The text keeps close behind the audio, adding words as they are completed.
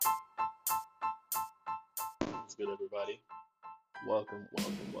good, everybody? Welcome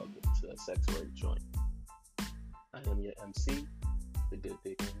to the Sex Work Joint. I am your MC, the Good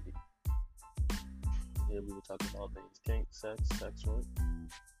Dick Andy. Here we will talk about things kink, sex work, and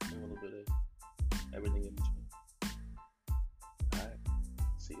a little bit of everything in between.